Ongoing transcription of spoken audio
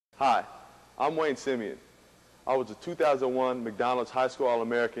Hi, I'm Simien. I was a 2001 McDonald's High School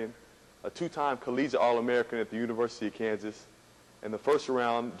All-American, a two-time collegiate All-American at the University of Kansas, and the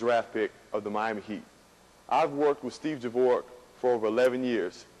first-round draft pick of the Miami Heat. I've worked with Steve Javorek for over 11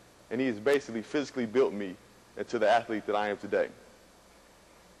 years, and he has basically physically built me into the athlete that I am today.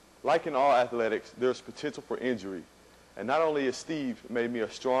 Like in all athletics, there's potential for injury, and not only has Steve made me a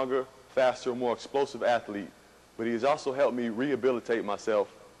stronger, faster, more explosive athlete, but he has also helped me rehabilitate myself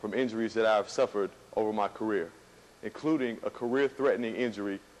from injuries that I have suffered over my career, including a career-threatening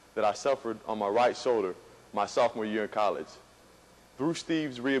injury that I suffered on my right shoulder my sophomore year in college. Through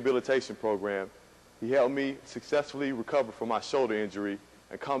Steve's rehabilitation program, he helped me successfully recover from my shoulder injury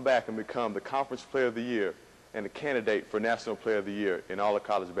and come back and become the Conference Player of the Year and a candidate for National Player of the Year in all of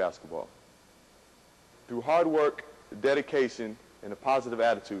college basketball. Through hard work, dedication, and a positive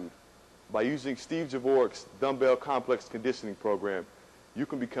attitude, by using Steve Javorek's dumbbell complex conditioning program, you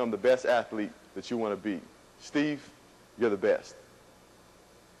can become the best athlete that you want to be. Steve, you're the best.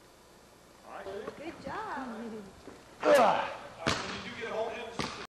 Good job.